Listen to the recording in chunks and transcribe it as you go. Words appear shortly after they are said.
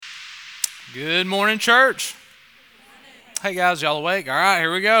Good morning, church. Hey guys, y'all awake? All right,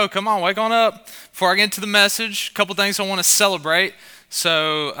 here we go. Come on, wake on up. Before I get into the message, a couple things I want to celebrate.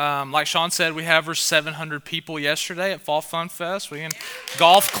 So, like Sean said, we have over 700 people yesterday at Fall Fun Fest. We can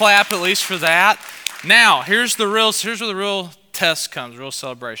golf clap at least for that. Now, here's where the real test comes, real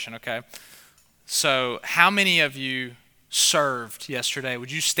celebration. Okay. So, how many of you served yesterday?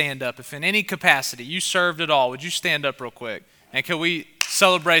 Would you stand up if in any capacity you served at all? Would you stand up real quick? And can we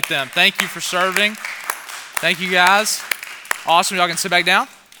celebrate them? Thank you for serving. Thank you guys. Awesome. Y'all can sit back down.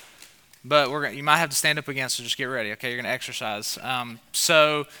 But you might have to stand up again, so just get ready. Okay, you're going to exercise.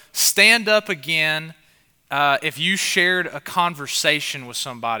 So stand up again if you shared a conversation with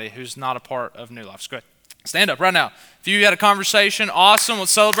somebody who's not a part of New Life. So go ahead. Stand up right now. If you had a conversation, awesome.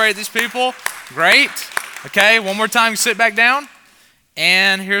 Let's celebrate these people. Great. Okay, one more time, sit back down.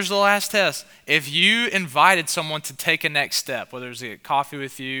 And here's the last test. If you invited someone to take a next step, whether it's to get coffee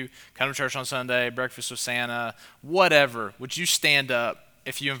with you, come to church on Sunday, breakfast with Santa, whatever, would you stand up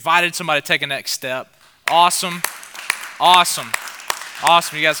if you invited somebody to take a next step? Awesome. Awesome.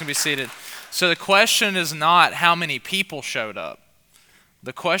 Awesome. You guys can be seated. So the question is not how many people showed up.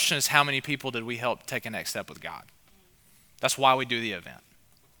 The question is how many people did we help take a next step with God? That's why we do the event.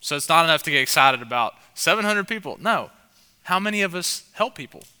 So it's not enough to get excited about 700 people. No. How many of us help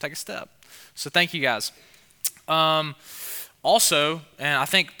people take a step? So thank you guys. Also, and I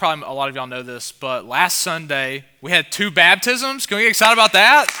think probably a lot of y'all know this, but last Sunday we had 2 baptisms. Can we get excited about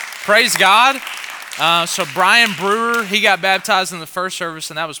that? Praise God. So Brian Brewer, he got baptized in the first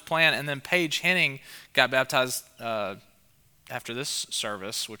service, and that was planned. And then Paige Henning got baptized after this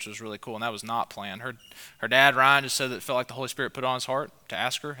service, which was really cool, and that was not planned. Her dad, Ryan, just said that it felt like the Holy Spirit put on his heart to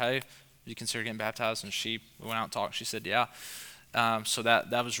ask her, hey, you consider getting baptized? And we went out and talked. She said, yeah. So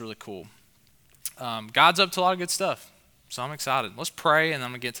that was really cool. God's up to a lot of good stuff. So I'm excited. Let's pray, and then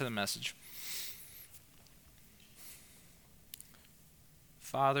I'm going to get to the message.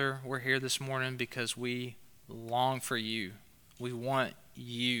 Father, we're here this morning because we long for you. We want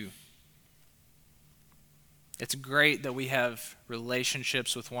you. It's great that we have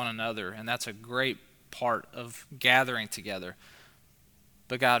relationships with one another, and that's a great part of gathering together.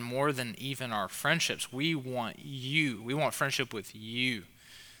 But God, more than even our friendships, we want you. We want friendship with you.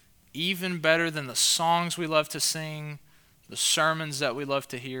 Even better than the songs we love to sing, the sermons that we love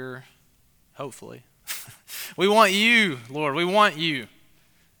to hear, hopefully. We want you, Lord. We want you.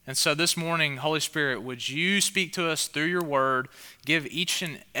 And so this morning, Holy Spirit, would you speak to us through your word, give each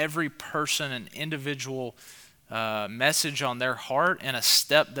and every person an individual message on their heart and a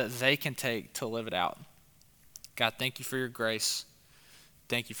step that they can take to live it out. God, thank you for your grace.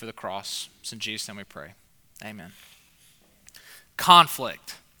 Thank you for the cross. It's in Jesus' name we pray. Amen.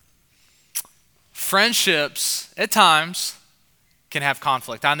 Conflict. Friendships, at times, can have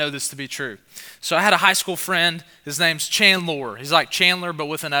conflict. I know this to be true. So I had a high school friend. His name's Chandler. He's like Chandler, but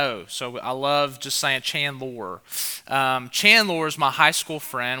with an O. So I love just saying Chandler. Chandler is my high school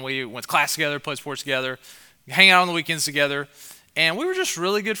friend. We went to class together, played sports together, hang out on the weekends together, and we were just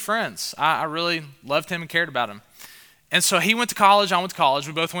really good friends. I really loved him and cared about him. And so he went to college, I went to college.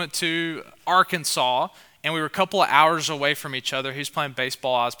 We both went to Arkansas, and we were a couple of hours away from each other. He was playing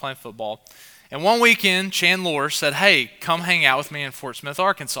baseball, I was playing football. And one weekend, Chandler said, hey, come hang out with me in Fort Smith,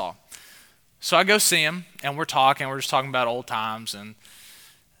 Arkansas. So I go see him, and we're just talking about old times. And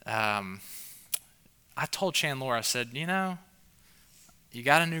I told Chandler, I said, you know, you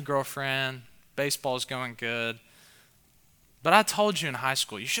got a new girlfriend, baseball's going good. But I told you in high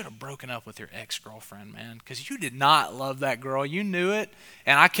school, you should have broken up with your ex-girlfriend, man, because you did not love that girl. You knew it.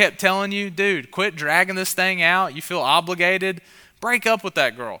 And I kept telling you, dude, quit dragging this thing out. You feel obligated. Break up with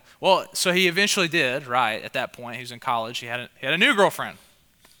that girl. Well, so he eventually did, right, at that point. He was in college. He had a new girlfriend.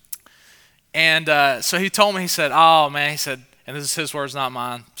 And so he told me, he said, oh, man, he said, and this is his words, not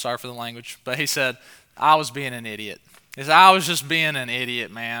mine. Sorry for the language. But he said, I was being an idiot. He said, I was just being an idiot,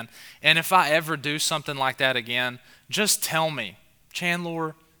 man. And if I ever do something like that again, just tell me,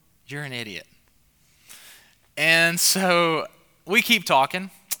 Chandler, you're an idiot. And so we keep talking.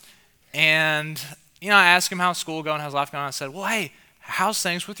 And, you know, I asked him how's school going, how's life going. I said, well, hey, how's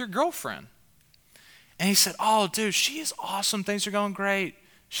things with your girlfriend? And he said, oh, dude, she is awesome. Things are going great.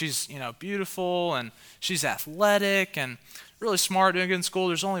 She's, you know, beautiful, and she's athletic and really smart, doing good in school.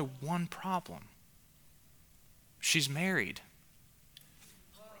 There's only one problem. She's married.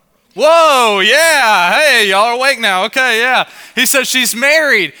 Whoa, yeah. Hey, y'all are awake now. Okay, yeah. He said she's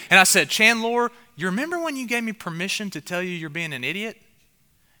married. And I said, Chandler, you remember when you gave me permission to tell you you're being an idiot?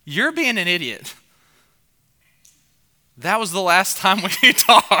 You're being an idiot. That was the last time we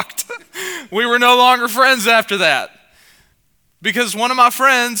talked. We were no longer friends after that. because one of my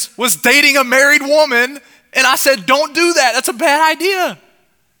friends was dating a married woman, and I said, don't do that. That's a bad idea.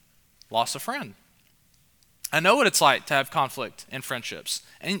 Lost a friend. I know what it's like to have conflict in friendships.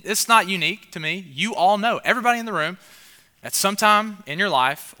 And it's not unique to me. You all know, everybody in the room, at some time in your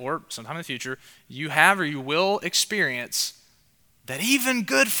life or sometime in the future, you have or you will experience that even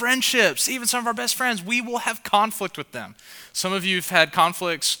good friendships, even some of our best friends, we will have conflict with them. Some of you have had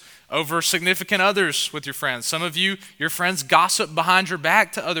conflicts over significant others with your friends. Some of you, your friends gossip behind your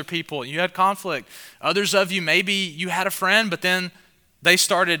back to other people. You had conflict. Others of you, maybe you had a friend, but then they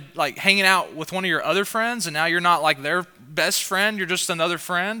started like hanging out with one of your other friends, and now you're not like their best friend, you're just another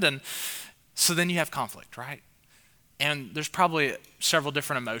friend. And so then you have conflict, right? And there's probably several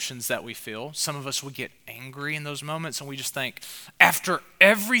different emotions that we feel. Some of us would get angry in those moments, and we just think, after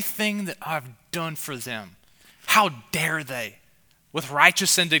everything that I've done for them, how dare they? With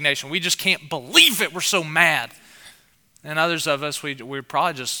righteous indignation. We just can't believe it. We're so mad. And others of us, we're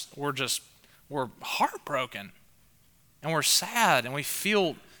heartbroken. And we're sad, and we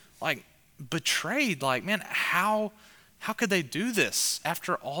feel like betrayed. Like, man, how could they do this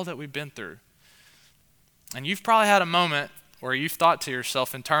after all that we've been through? And you've probably had a moment where you've thought to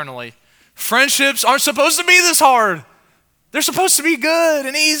yourself internally, friendships aren't supposed to be this hard. They're supposed to be good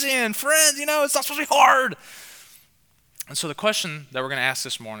and easy, and friends, it's not supposed to be hard. And so the question that we're going to ask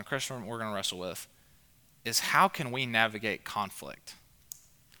this morning, the question we're going to wrestle with, is how can we navigate conflict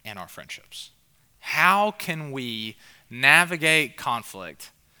in our friendships? How can we navigate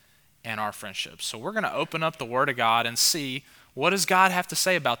conflict in our friendships? So we're going to open up the Word of God and see what does God have to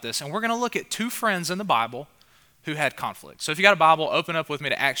say about this. And we're going to look at two friends in the Bible who had conflict. So if you got a Bible, open up with me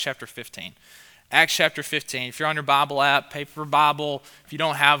to Acts chapter 15. Acts chapter 15. If you're on your Bible app, paper Bible, if you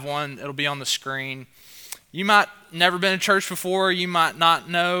don't have one, it'll be on the screen. You might never been to church before. You might not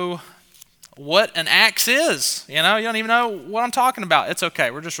know what an Acts is. You don't even know what I'm talking about. It's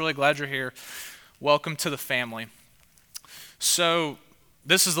okay. We're just really glad you're here. Welcome to the family. So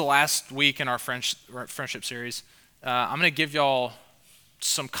this is the last week in our friendship series. I'm going to give y'all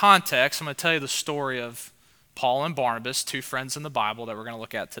some context. I'm going to tell you the story of Paul and Barnabas, two friends in the Bible that we're going to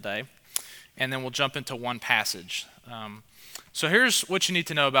look at today. And then we'll jump into one passage. So here's what you need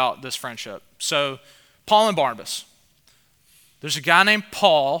to know about this friendship. So Paul and Barnabas. There's a guy named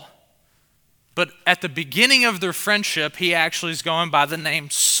Paul, but at the beginning of their friendship, he actually is going by the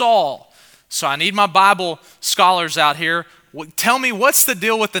name Saul. So I need my Bible scholars out here. Tell me, what's the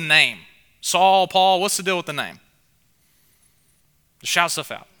deal with the name? Saul, Paul, what's the deal with the name? Just shout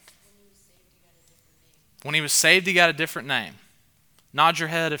stuff out. When he was saved, he got a different name. Nod your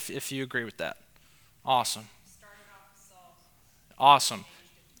head if you agree with that. Awesome. Awesome.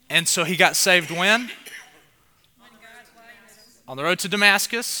 And so he got saved when? On the road to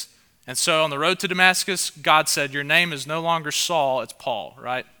Damascus. And so on the road to Damascus, God said, your name is no longer Saul, it's Paul,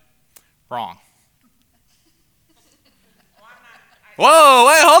 right? Wrong. Whoa,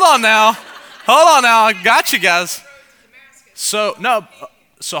 wait, hold on now. I got you guys. So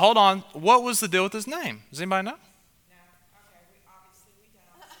hold on. What was the deal with his name? Does anybody know?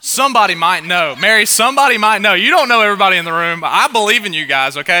 Somebody might know. Mary, somebody might know. You don't know everybody in the room. I believe in you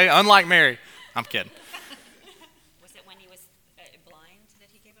guys, okay? Unlike Mary. I'm kidding. Was it when he was blind that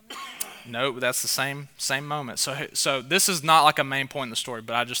he gave him that? No, that's the same moment. So this is not like a main point in the story,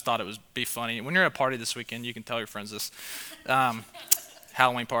 but I just thought it would be funny. When you're at a party this weekend, you can tell your friends this.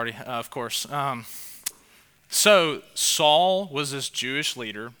 Halloween party, of course. So Saul was this Jewish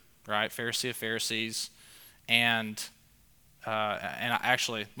leader, right? Pharisee of Pharisees, and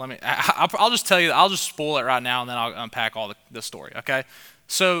actually, I'll just tell you, I'll just spoil it right now, and then I'll unpack all the story, okay?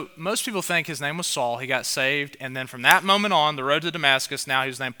 So most people think his name was Saul. He got saved, and then from that moment on, the road to Damascus, now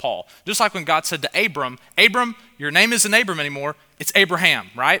he's named Paul. Just like when God said to Abram, your name isn't Abram anymore, it's Abraham,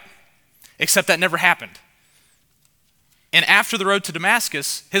 right? Except that never happened. And after the road to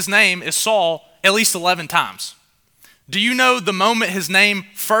Damascus, his name is Saul at least 11 times. Do you know the moment his name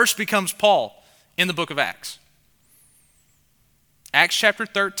first becomes Paul in the book of Acts? Acts chapter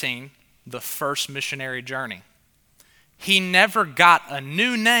 13, the first missionary journey. He never got a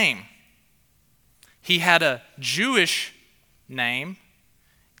new name. He had a Jewish name,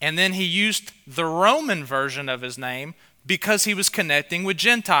 and then he used the Roman version of his name because he was connecting with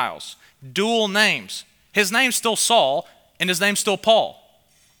Gentiles. Dual names. His name's still Saul, and his name's still Paul.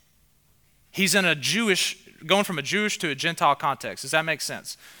 He's in going from a Jewish to a Gentile context. Does that make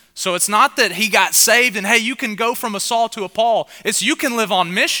sense? So it's not that he got saved and, hey, you can go from a Saul to a Paul. It's you can live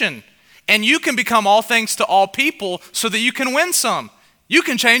on mission, and you can become all things to all people so that you can win some. You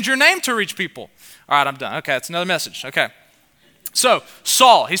can change your name to reach people. All right, I'm done. Okay, that's another message. Okay. So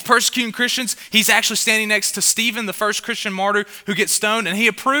Saul, he's persecuting Christians. He's actually standing next to Stephen, the first Christian martyr who gets stoned, and he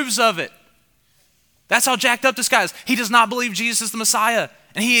approves of it. That's how jacked up this guy is. He does not believe Jesus is the Messiah.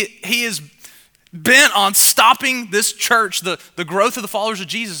 And he is bent on stopping this church, the growth of the followers of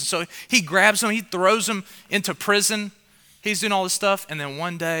Jesus. So he grabs him, he throws him into prison. He's doing all this stuff. And then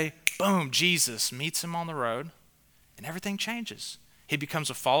one day, boom, Jesus meets him on the road, and everything changes. He becomes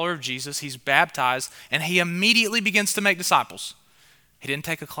a follower of Jesus. He's baptized, and he immediately begins to make disciples. He didn't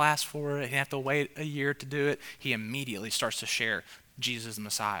take a class for it. He didn't have to wait a year to do it. He immediately starts to share Jesus is the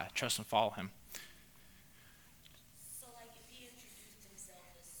Messiah. Trust and follow him. So, like, if he introduced himself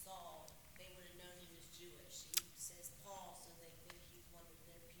as Saul, they would have known he was Jewish. He says Paul, so they think he's one of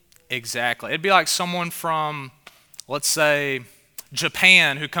their people. Exactly. It'd be like someone from, let's say,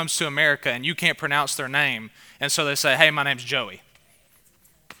 Japan who comes to America, and you can't pronounce their name. And so they say, hey, my name's Joey.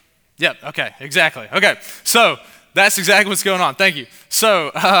 Yep, okay, exactly. Okay, so that's exactly what's going on. Thank you.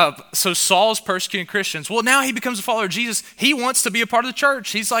 So Saul's persecuting Christians. Well, now he becomes a follower of Jesus. He wants to be a part of the church.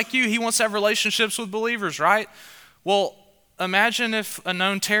 He's like you. He wants to have relationships with believers, right? Well, imagine if a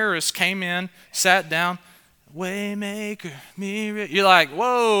known terrorist came in, sat down, Waymaker, me. You're like,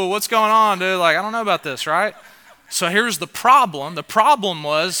 whoa, what's going on, dude? Like, I don't know about this, right? So here's the problem. The problem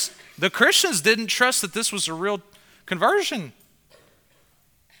was the Christians didn't trust that this was a real conversion.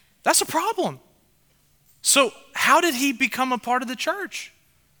 That's a problem. So how did he become a part of the church?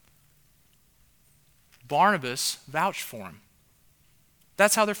 Barnabas vouched for him.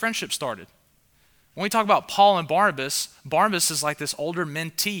 That's how their friendship started. When we talk about Paul and Barnabas, Barnabas is like this older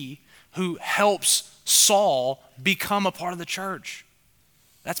mentee who helps Saul become a part of the church.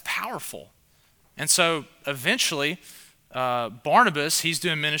 That's powerful. And so eventually, Barnabas, he's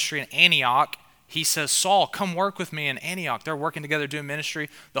doing ministry in Antioch. He says, Saul, come work with me in Antioch. They're working together doing ministry.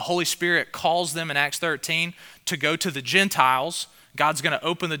 The Holy Spirit calls them in Acts 13 to go to the Gentiles. God's going to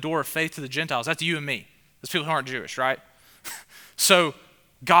open the door of faith to the Gentiles. That's you and me. Those people who aren't Jewish, right? So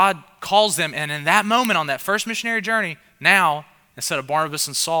God calls them, and in that moment on that first missionary journey, now, instead of Barnabas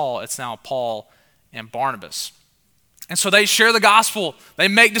and Saul, it's now Paul and Barnabas. And so they share the gospel. They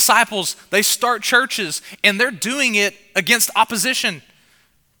make disciples. They start churches, and they're doing it against opposition.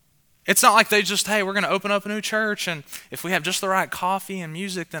 It's not like they just, hey, we're going to open up a new church, and if we have just the right coffee and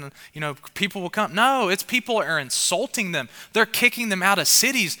music, then, people will come. No, it's people are insulting them. They're kicking them out of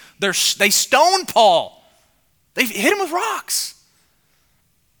cities. They stoned Paul. They hit him with rocks.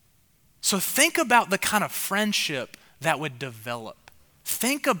 So think about the kind of friendship that would develop.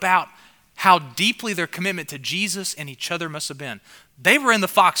 Think about how deeply their commitment to Jesus and each other must have been. They were in the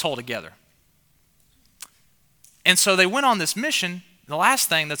foxhole together. And so they went on this mission. The last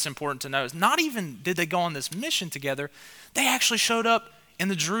thing that's important to know is not even did they go on this mission together, they actually showed up in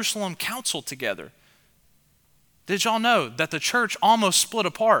the Jerusalem council together. Did y'all know that the church almost split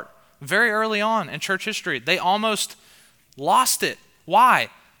apart very early on in church history? They almost lost it. Why?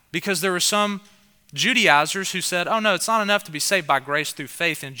 Because there were some Judaizers who said, oh no, it's not enough to be saved by grace through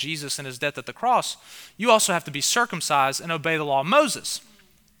faith in Jesus and his death at the cross. You also have to be circumcised and obey the law of Moses.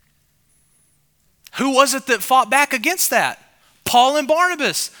 Who was it that fought back against that? Paul and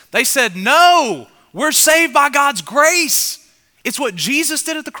Barnabas. They said, no, we're saved by God's grace. It's what Jesus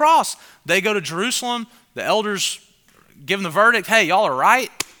did at the cross. They go to Jerusalem. The elders give them the verdict. Hey, y'all are right.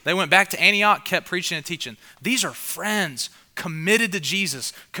 They went back to Antioch, kept preaching and teaching. These are friends committed to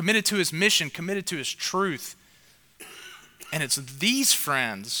Jesus, committed to his mission, committed to his truth. And it's these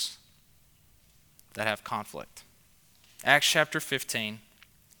friends that have conflict. Acts chapter 15,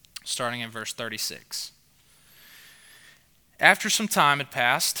 starting in verse 36. After some time had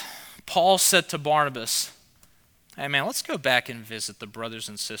passed, Paul said to Barnabas, hey man, let's go back and visit the brothers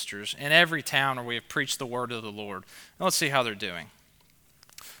and sisters in every town where we have preached the word of the Lord. And let's see how they're doing.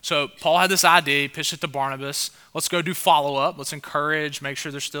 So Paul had this idea, he pitched it to Barnabas. Let's go do follow-up. Let's encourage, make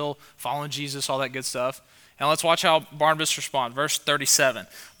sure they're still following Jesus, all that good stuff. And let's watch how Barnabas responds. Verse 37.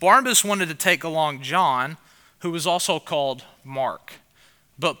 Barnabas wanted to take along John, who was also called Mark.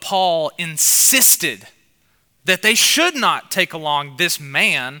 But Paul insisted that they should not take along this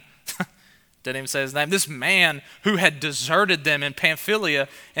man, didn't even say his name, this man who had deserted them in Pamphylia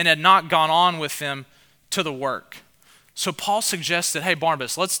and had not gone on with them to the work. So Paul suggested, hey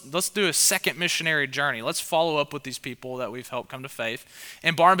Barnabas, let's do a second missionary journey. Let's follow up with these people that we've helped come to faith.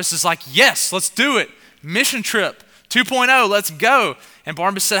 And Barnabas is like, yes, let's do it. Mission trip 2.0, let's go. And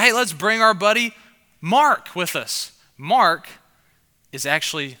Barnabas said, hey, let's bring our buddy Mark with us. Mark is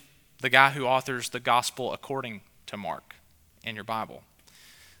actually the guy who authors the gospel according to Mark in your Bible.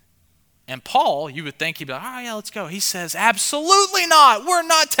 And Paul, you would think he'd be like, oh yeah, let's go. He says, absolutely not. We're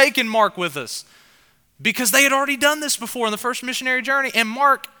not taking Mark with us. because they had already done this before in the first missionary journey, and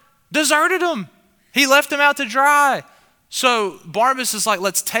Mark deserted them. He left him out to dry. So Barnabas is like,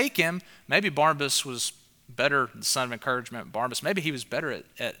 let's take him. Maybe Barnabas was better, the son of encouragement, Barnabas. Maybe he was better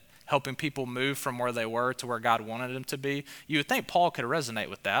at helping people move from where they were to where God wanted them to be. You would think Paul could resonate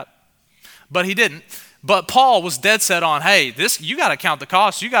with that, but he didn't. But Paul was dead set on, hey, you got to count the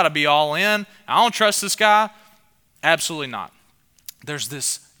cost. You got to be all in. I don't trust this guy. Absolutely not. There's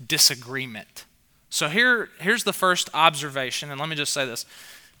this disagreement. So here's the first observation, and let me just say this.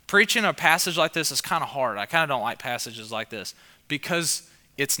 Preaching a passage like this is kind of hard. I kind of don't like passages like this because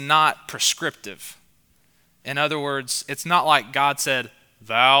it's not prescriptive. In other words, it's not like God said,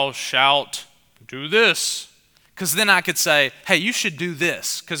 thou shalt do this. Because then I could say, hey, you should do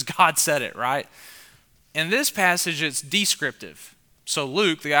this because God said it, right? In this passage, it's descriptive. So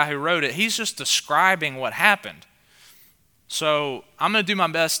Luke, the guy who wrote it, he's just describing what happened. So I'm going to do my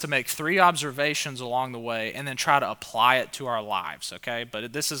best to make 3 observations along the way and then try to apply it to our lives, okay?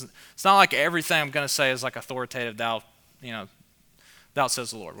 But it's not like everything I'm going to say is like authoritative, thou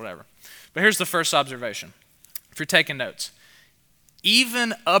says the Lord, whatever. But here's the first observation. If you're taking notes,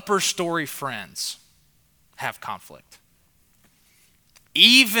 even upper story friends have conflict.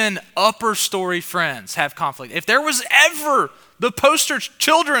 Even upper story friends have conflict. If there was ever the poster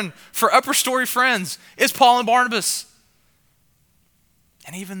children for upper story friends, it's Paul and Barnabas.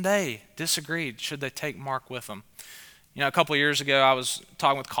 And even they disagreed. Should they take Mark with them? A couple of years ago, I was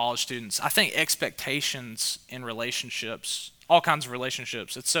talking with college students. I think expectations in relationships, all kinds of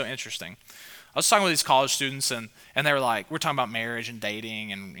relationships, it's so interesting. I was talking with these college students, and they were like, we're talking about marriage and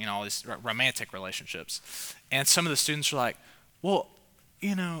dating and all these romantic relationships. And some of the students were like, well,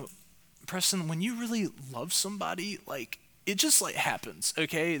 Preston, when you really love somebody, like, it just like happens,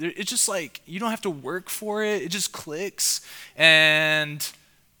 okay? It's just like, you don't have to work for it. It just clicks, and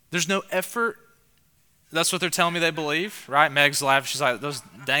there's no effort. That's what they're telling me they believe, right? Meg's laughing. She's like, those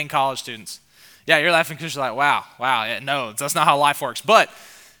dang college students. Yeah, you're laughing because you're like, wow, yeah, no, that's not how life works. But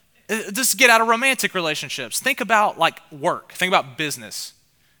just get out of romantic relationships. Think about like work. Think about business.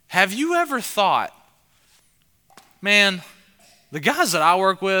 Have you ever thought, man, the guys that I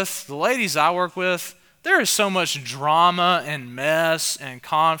work with, the ladies I work with, there is so much drama and mess and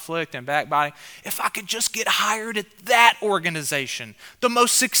conflict and backbiting. If I could just get hired at that organization, the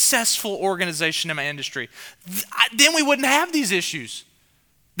most successful organization in my industry, then we wouldn't have these issues.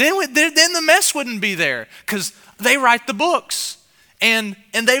 Then the mess wouldn't be there because they write the books and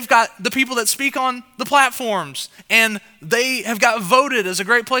they've got the people that speak on the platforms and they have got voted as a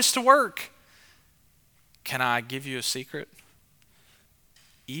great place to work. Can I give you a secret?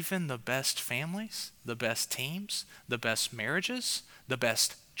 Even the best families, the best teams, the best marriages, the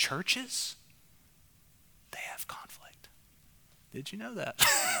best churches, they have conflict. Did you know that?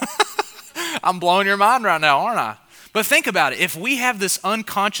 I'm blowing your mind right now, aren't I? But think about it. If we have this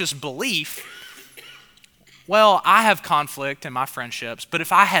unconscious belief, well, I have conflict in my friendships, but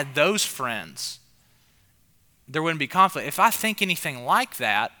if I had those friends, there wouldn't be conflict. If I think anything like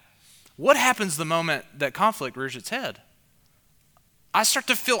that, what happens the moment that conflict rears its head? I start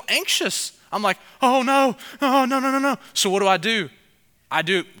to feel anxious. I'm like, oh no. So what do? I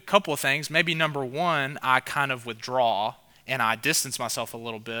do a couple of things. Maybe number one, I kind of withdraw and I distance myself a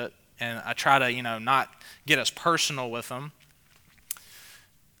little bit and I try to, not get as personal with them.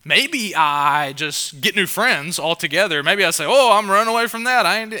 Maybe I just get new friends altogether. Maybe I say, oh, I'm running away from that.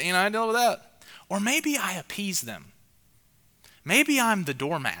 I ain't dealing with that. Or maybe I appease them. Maybe I'm the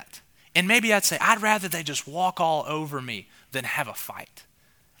doormat. And maybe I'd say, I'd rather they just walk all over me than have a fight.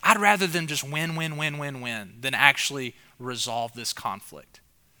 I'd rather them just win than actually resolve this conflict.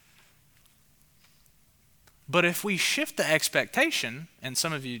 But if we shift the expectation, and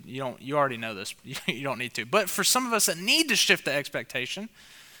some of you already know this, you don't need to, but for some of us that need to shift the expectation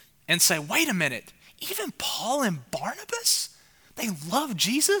and say, wait a minute, even Paul and Barnabas, they love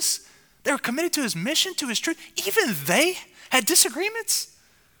Jesus, they were committed to his mission, to his truth, even they had disagreements?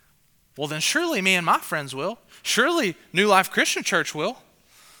 Well, then surely me and my friends will. Surely New Life Christian Church will.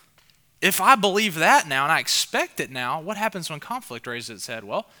 If I believe that now and I expect it now, what happens when conflict raises its head?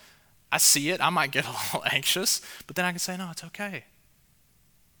 Well, I see it. I might get a little anxious, but then I can say, no, it's okay.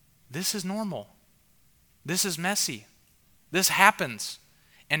 This is normal. This is messy. This happens.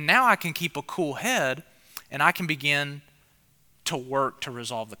 And now I can keep a cool head and I can begin to work to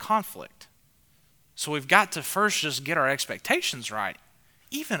resolve the conflict. So we've got to first just get our expectations right.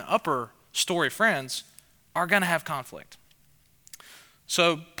 Even upper story friends are going to have conflict.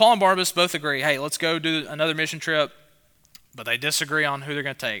 So Paul and Barnabas both agree, hey, let's go do another mission trip, but they disagree on who they're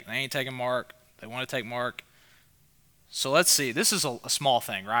going to take. They ain't taking Mark. They want to take Mark. So let's see. This is a small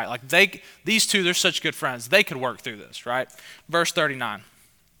thing, right? Like these two, they're such good friends. They could work through this, right? Verse 39.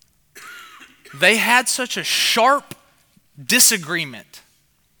 They had such a sharp disagreement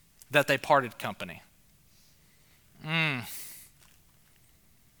that they parted company.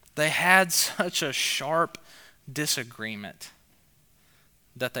 They had such a sharp disagreement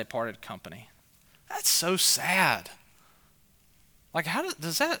that they parted company. That's so sad. Like,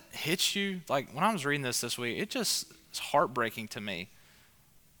 does that hit you? Like, when I was reading this week, it just is heartbreaking to me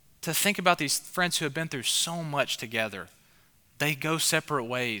to think about these friends who have been through so much together. They go separate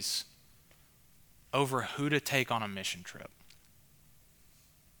ways over who to take on a mission trip.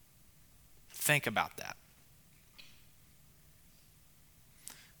 Think about that.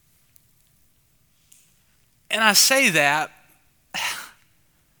 And I say that,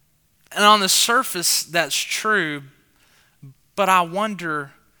 and on the surface, that's true, but I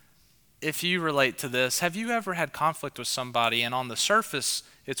wonder if you relate to this. Have you ever had conflict with somebody, and on the surface,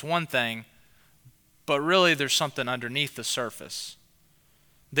 it's one thing, but really there's something underneath the surface?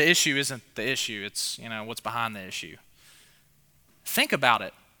 The issue isn't the issue, it's, what's behind the issue. Think about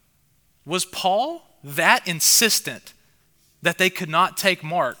it. Was Paul that insistent that they could not take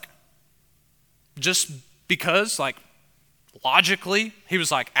Mark just because, logically, he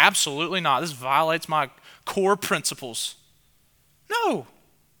was like, absolutely not. This violates my core principles. No.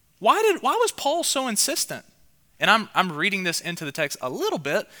 Why was Paul so insistent? And I'm reading this into the text a little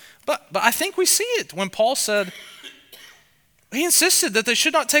bit, but I think we see it when Paul said, he insisted that they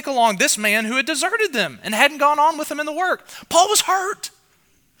should not take along this man who had deserted them and hadn't gone on with them in the work. Paul was hurt.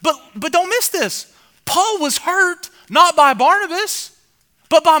 But don't miss this. Paul was hurt not by Barnabas,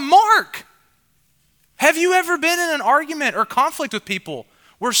 but by Mark. Have you ever been in an argument or conflict with people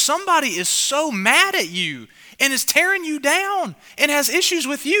where somebody is so mad at you and is tearing you down and has issues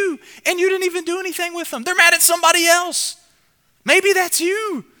with you and you didn't even do anything with them? They're mad at somebody else. Maybe that's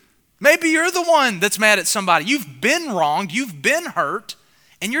you. Maybe you're the one that's mad at somebody. You've been wronged, you've been hurt,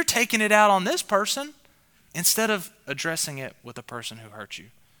 and you're taking it out on this person instead of addressing it with the person who hurt you.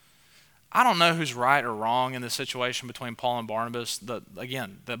 I don't know who's right or wrong in the situation between Paul and Barnabas. The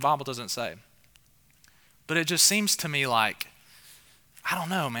Bible doesn't say. But it just seems to me like, I don't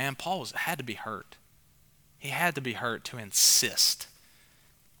know, man, Paul had to be hurt. He had to be hurt to insist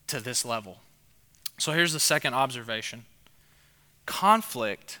to this level. So here's the second observation.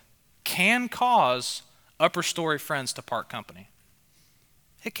 Conflict can cause upper story friends to part company.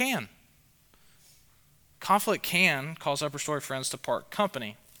 It can. Conflict can cause upper story friends to part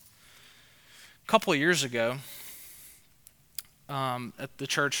company. A couple of years ago, at the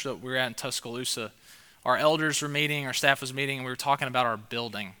church that we were at in Tuscaloosa, our elders were meeting, our staff was meeting, and we were talking about our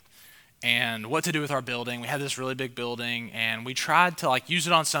building and what to do with our building. We had this really big building, and we tried to use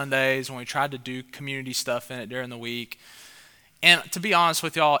it on Sundays, and we tried to do community stuff in it during the week. And to be honest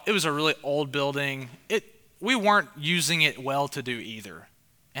with y'all, it was a really old building. We weren't using it well to do either.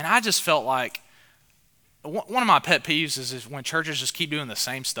 And I just felt like one of my pet peeves is when churches just keep doing the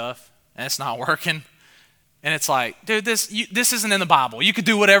same stuff and it's not working. And it's like, dude, this isn't in the Bible. You could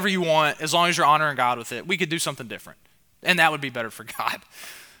do whatever you want as long as you're honoring God with it. We could do something different. And that would be better for God.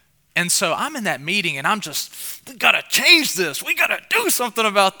 And so I'm in that meeting and I'm just, we got to change this. We got to do something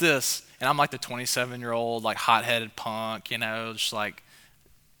about this. And I'm like the 27-year-old, hot-headed punk, just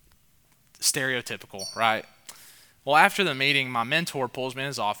stereotypical, right? Well, after the meeting, my mentor pulls me in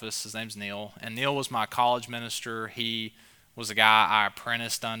his office. His name's Neil. And Neil was my college minister. He was a guy I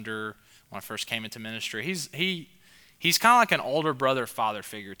apprenticed under when I first came into ministry. He's kind of like an older brother, father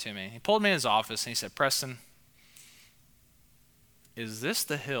figure to me. He pulled me in his office and he said, Preston, is this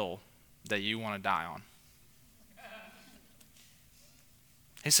the hill that you want to die on?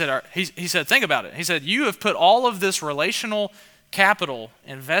 He said, think about it. He said, you have put all of this relational capital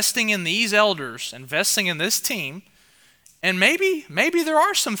investing in these elders, investing in this team, and maybe there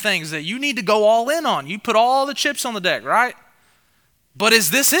are some things that you need to go all in on. You put all the chips on the deck, right? But is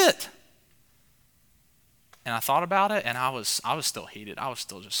this it? And I thought about it, and I was still heated. I was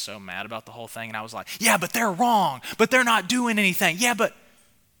still just so mad about the whole thing, and I was like, yeah, but they're wrong, but they're not doing anything. Yeah,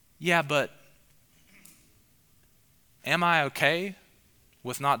 but am I okay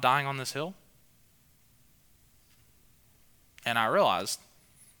with not dying on this hill? And I realized,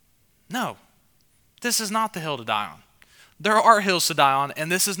 no, this is not the hill to die on. There are hills to die on,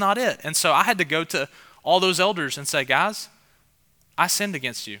 and this is not it. And so I had to go to all those elders and say, guys, I sinned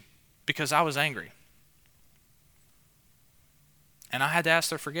against you because I was angry. And I had to ask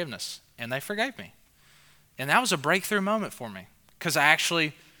their forgiveness, and they forgave me. And that was a breakthrough moment for me because I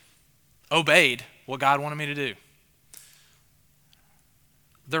actually obeyed what God wanted me to do.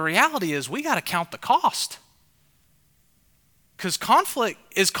 The reality is we got to count the cost. Because conflict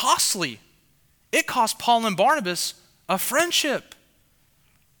is costly. It cost Paul and Barnabas a friendship.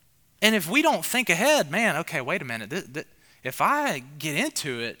 And if we don't think ahead, man, okay, wait a minute. If I get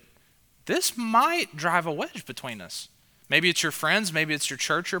into it, this might drive a wedge between us. Maybe it's your friends, maybe it's your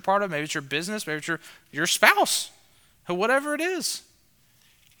church you're part of, maybe it's your business, maybe it's your spouse, or whatever it is.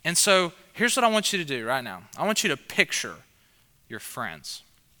 And so here's what I want you to do right now. I want you to picture your friends.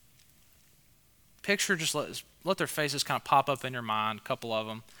 Picture, just let their faces kind of pop up in your mind, a couple of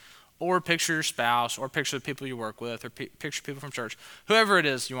them. Or picture your spouse, or picture the people you work with, or picture people from church. Whoever it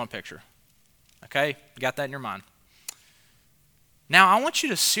is you want to picture. Okay? You got that in your mind. Now, I want you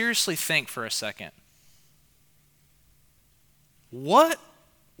to seriously think for a second. What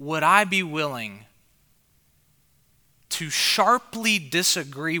would I be willing to sharply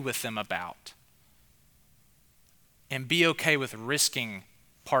disagree with them about and be okay with risking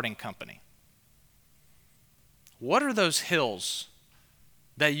parting company? What are those hills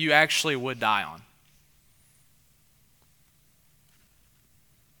that you actually would die on?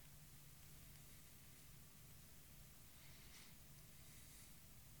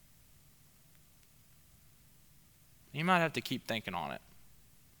 You might have to keep thinking on it.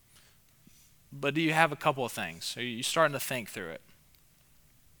 But do you have a couple of things? Are you starting to think through it?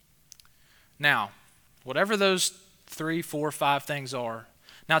 Now, whatever those 3, 4, 5 things are,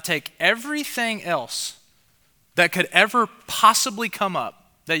 now take everything else that could ever possibly come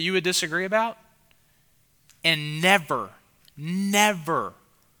up that you would disagree about, and never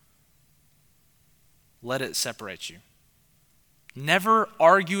let it separate you. Never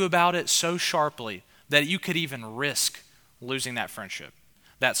argue about it so sharply that you could even risk losing that friendship,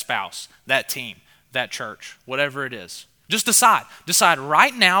 that spouse, that team, that church, whatever it is. Just decide. Decide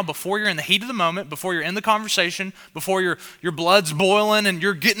right now, before you're in the heat of the moment, before you're in the conversation, before your blood's boiling and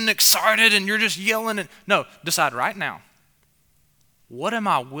you're getting excited and you're just yelling. No, decide right now. What am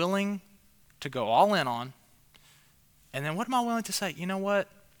I willing to go all in on? And then what am I willing to say? You know what?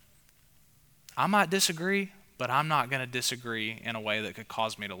 I might disagree, but I'm not going to disagree in a way that could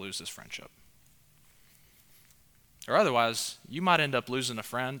cause me to lose this friendship. Or otherwise, you might end up losing a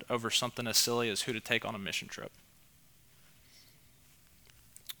friend over something as silly as who to take on a mission trip.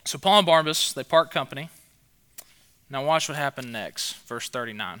 So Paul and Barnabas, they part company. Now watch what happened next, verse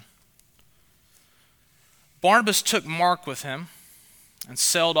 39. Barnabas took Mark with him and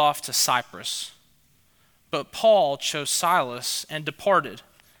sailed off to Cyprus. But Paul chose Silas and departed,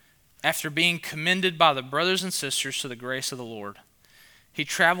 after being commended by the brothers and sisters to the grace of the Lord. He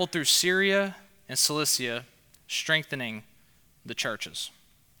traveled through Syria and Cilicia, strengthening the churches.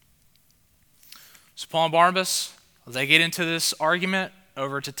 So Paul and Barnabas, they get into this argument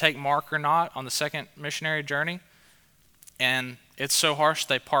over to take Mark or not on the second missionary journey, and it's so harsh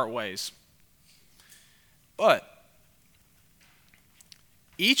they part ways. But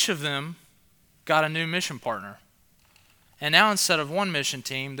each of them got a new mission partner. And now instead of one mission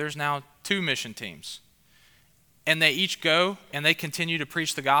team, there's now 2 mission teams. And they each go and they continue to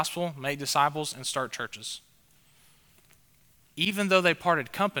preach the gospel, make disciples, and start churches. Even though they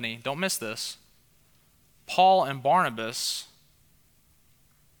parted company, don't miss this, Paul and Barnabas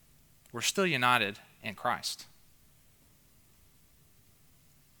were still united in Christ.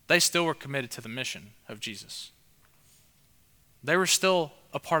 They still were committed to the mission of Jesus. They were still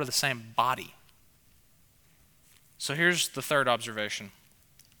a part of the same body. So here's the third observation.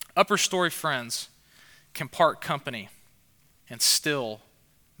 Upper story friends can part company and still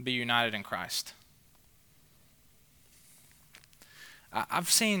be united in Christ. I've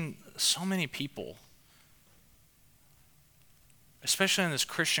seen so many people, especially in this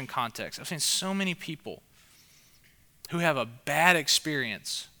Christian context, I've seen so many people who have a bad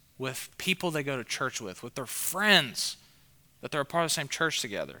experience with people they go to church with their friends, that they're a part of the same church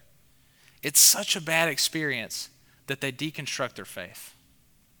together. It's such a bad experience that they deconstruct their faith.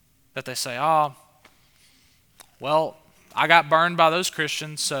 That they say, oh, well, I got burned by those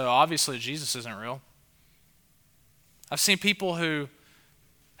Christians, so obviously Jesus isn't real. I've seen people who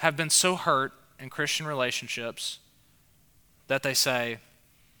have been so hurt in Christian relationships that they say,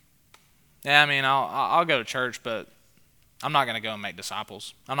 yeah, I mean, I'll go to church, but I'm not going to go and make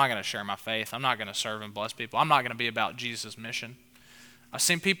disciples. I'm not going to share my faith. I'm not going to serve and bless people. I'm not going to be about Jesus' mission. I've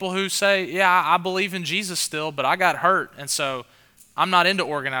seen people who say, yeah, I believe in Jesus still, but I got hurt, and so I'm not into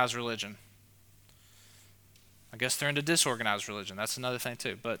organized religion. I guess they're into disorganized religion. That's another thing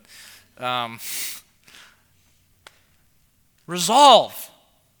too. But resolve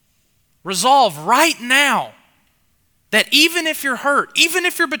right now that even if you're hurt, even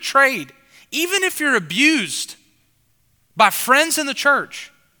if you're betrayed, even if you're abused by friends in the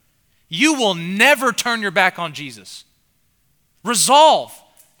church, you will never turn your back on Jesus. Resolve.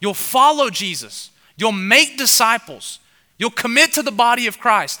 You'll follow Jesus. You'll make disciples. You'll commit to the body of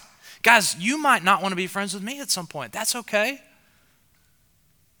Christ. Guys, you might not want to be friends with me at some point. That's okay.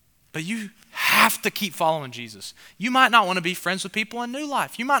 But you have to keep following Jesus. You might not want to be friends with people in New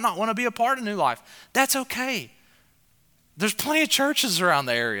Life. You might not want to be a part of New Life. That's okay. There's plenty of churches around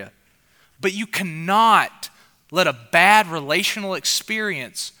the area. But you cannot let a bad relational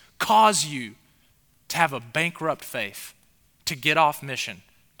experience cause you to have a bankrupt faith, to get off mission,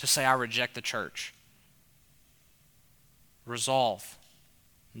 to say, I reject the church. Resolve,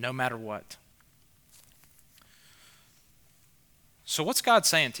 no matter what. So what's God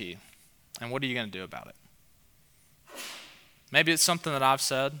saying to you? And what are you going to do about it? Maybe it's something that I've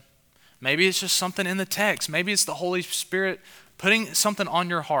said. Maybe it's just something in the text. Maybe it's the Holy Spirit putting something on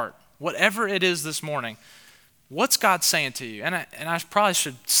your heart. Whatever it is this morning, what's God saying to you? And I probably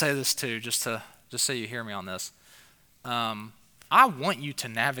should say this too, just so you hear me on this. I want you to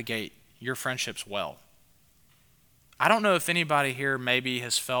navigate your friendships well. I don't know if anybody here maybe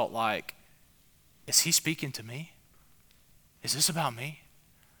has felt like, is he speaking to me? Is this about me?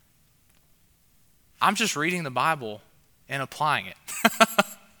 I'm just reading the Bible and applying it.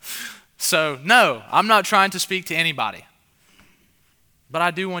 So, no, I'm not trying to speak to anybody. But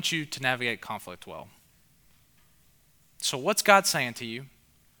I do want you to navigate conflict well. So what's God saying to you?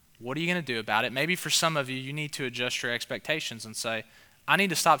 What are you going to do about it? Maybe for some of you, you need to adjust your expectations and say, I need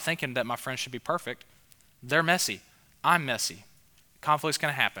to stop thinking that my friends should be perfect. They're messy. I'm messy. Conflict's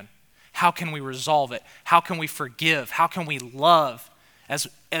going to happen. How can we resolve it? How can we forgive? How can we love? As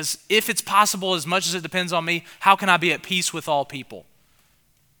if it's possible, as much as it depends on me, how can I be at peace with all people?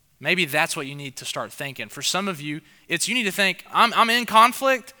 Maybe that's what you need to start thinking. For some of you, you need to think, I'm in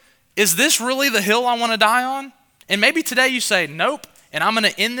conflict. Is this really the hill I want to die on? And maybe today you say, nope, and I'm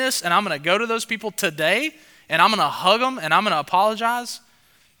going to end this, and I'm going to go to those people today, and I'm going to hug them, and I'm going to apologize.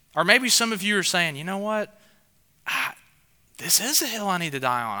 Or maybe some of you are saying, you know what? This is a hill I need to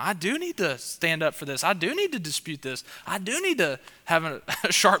die on. I do need to stand up for this. I do need to dispute this. I do need to have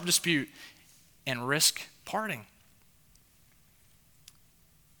a sharp dispute and risk parting.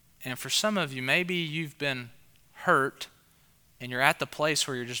 And for some of you, maybe you've been hurt and you're at the place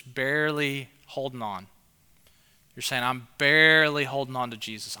where you're just barely holding on. You're saying, I'm barely holding on to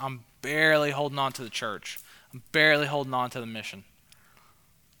Jesus. I'm barely holding on to the church. I'm barely holding on to the mission.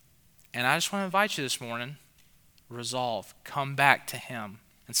 And I just want to invite you this morning, resolve, come back to him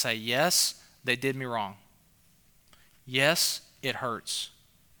and say, yes, they did me wrong. Yes, it hurts.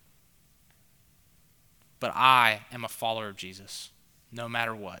 But I am a follower of Jesus, no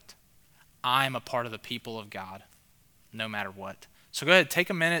matter what. I am a part of the people of God, no matter what. So go ahead, take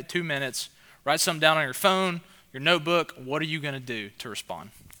a minute, 2 minutes, write something down on your phone, your notebook. What are you going to do to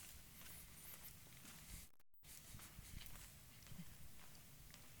respond?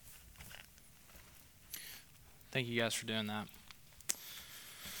 Thank you guys for doing that.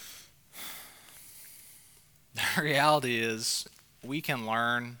 The reality is we can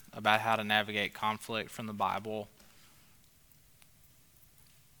learn about how to navigate conflict from the Bible.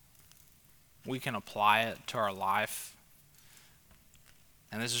 We can apply it to our life.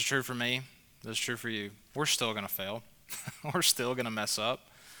 And this is true for me. This is true for you. We're still going to fail. We're still going to mess up.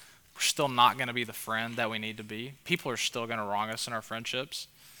 We're still not going to be the friend that we need to be. People are still going to wrong us in our friendships.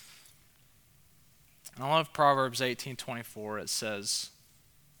 And I love Proverbs 18:24. It says,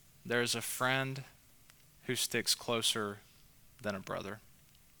 there is a friend who sticks closer than a brother.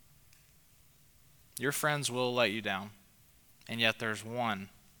 Your friends will let you down, and yet there's one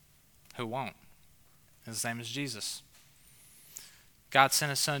who won't. His name is Jesus. God sent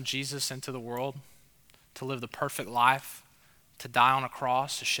his son Jesus into the world to live the perfect life, to die on a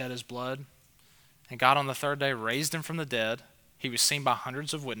cross, to shed his blood. And God on the third day raised him from the dead. He was seen by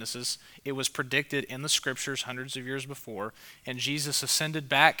hundreds of witnesses. It was predicted in the scriptures hundreds of years before. And Jesus ascended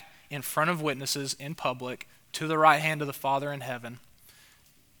back in front of witnesses in public to the right hand of the Father in heaven.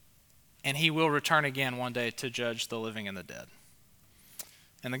 And he will return again one day to judge the living and the dead.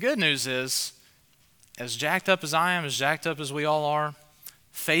 And the good news is, as jacked up as I am, as jacked up as we all are,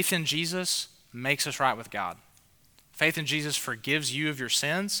 faith in Jesus makes us right with God. Faith in Jesus forgives you of your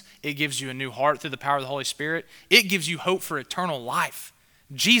sins. It gives you a new heart through the power of the Holy Spirit. It gives you hope for eternal life.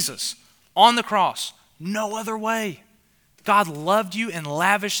 Jesus, on the cross, no other way. God loved you and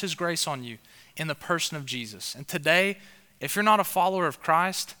lavished his grace on you in the person of Jesus. And today, if you're not a follower of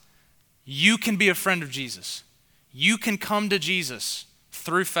Christ, you can be a friend of Jesus. You can come to Jesus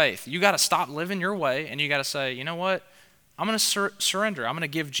through faith. You got to stop living your way and you got to say, you know what? I'm going to surrender. I'm going to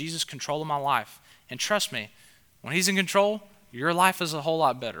give Jesus control of my life. And trust me, when he's in control, your life is a whole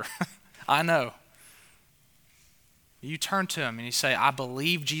lot better. I know. You turn to him and you say, I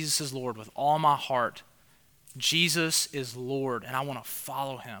believe Jesus is Lord with all my heart. Jesus is Lord, and I want to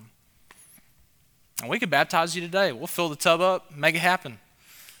follow him. And we could baptize you today. We'll fill the tub up, make it happen.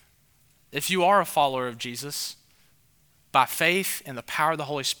 If you are a follower of Jesus, by faith and the power of the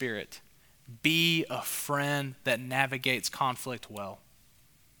Holy Spirit, be a friend that navigates conflict well.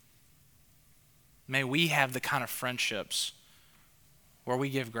 May we have the kind of friendships where we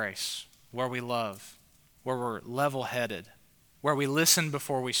give grace, where we love, where we're level-headed, where we listen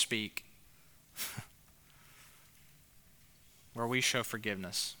before we speak, where we show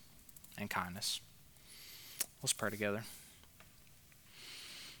forgiveness and kindness. Let's pray together.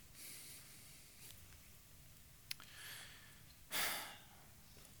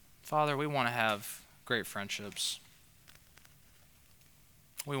 Father, we want to have great friendships.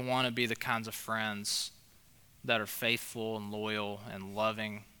 We want to be the kinds of friends that are faithful and loyal and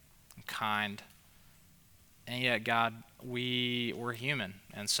loving and kind. And yet, God, we're human,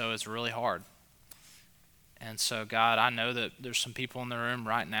 and so it's really hard. And so, God, I know that there's some people in the room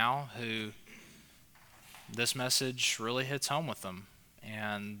right now who this message really hits home with them,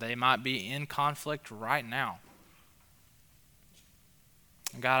 and they might be in conflict right now.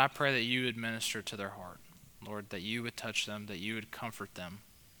 God, I pray that you would minister to their heart, Lord, that you would touch them, that you would comfort them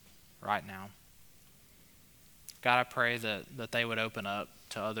right now. God, I pray that they would open up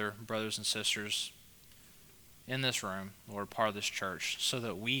to other brothers and sisters in this room, Lord, part of this church, so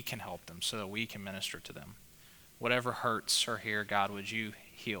that we can help them, so that we can minister to them. Whatever hurts are here, God, would you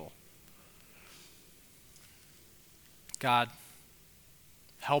heal? God,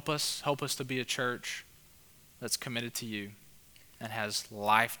 help us to be a church that's committed to you and has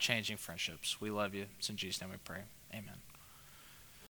life-changing friendships. We love you. It's in Jesus' name we pray. Amen.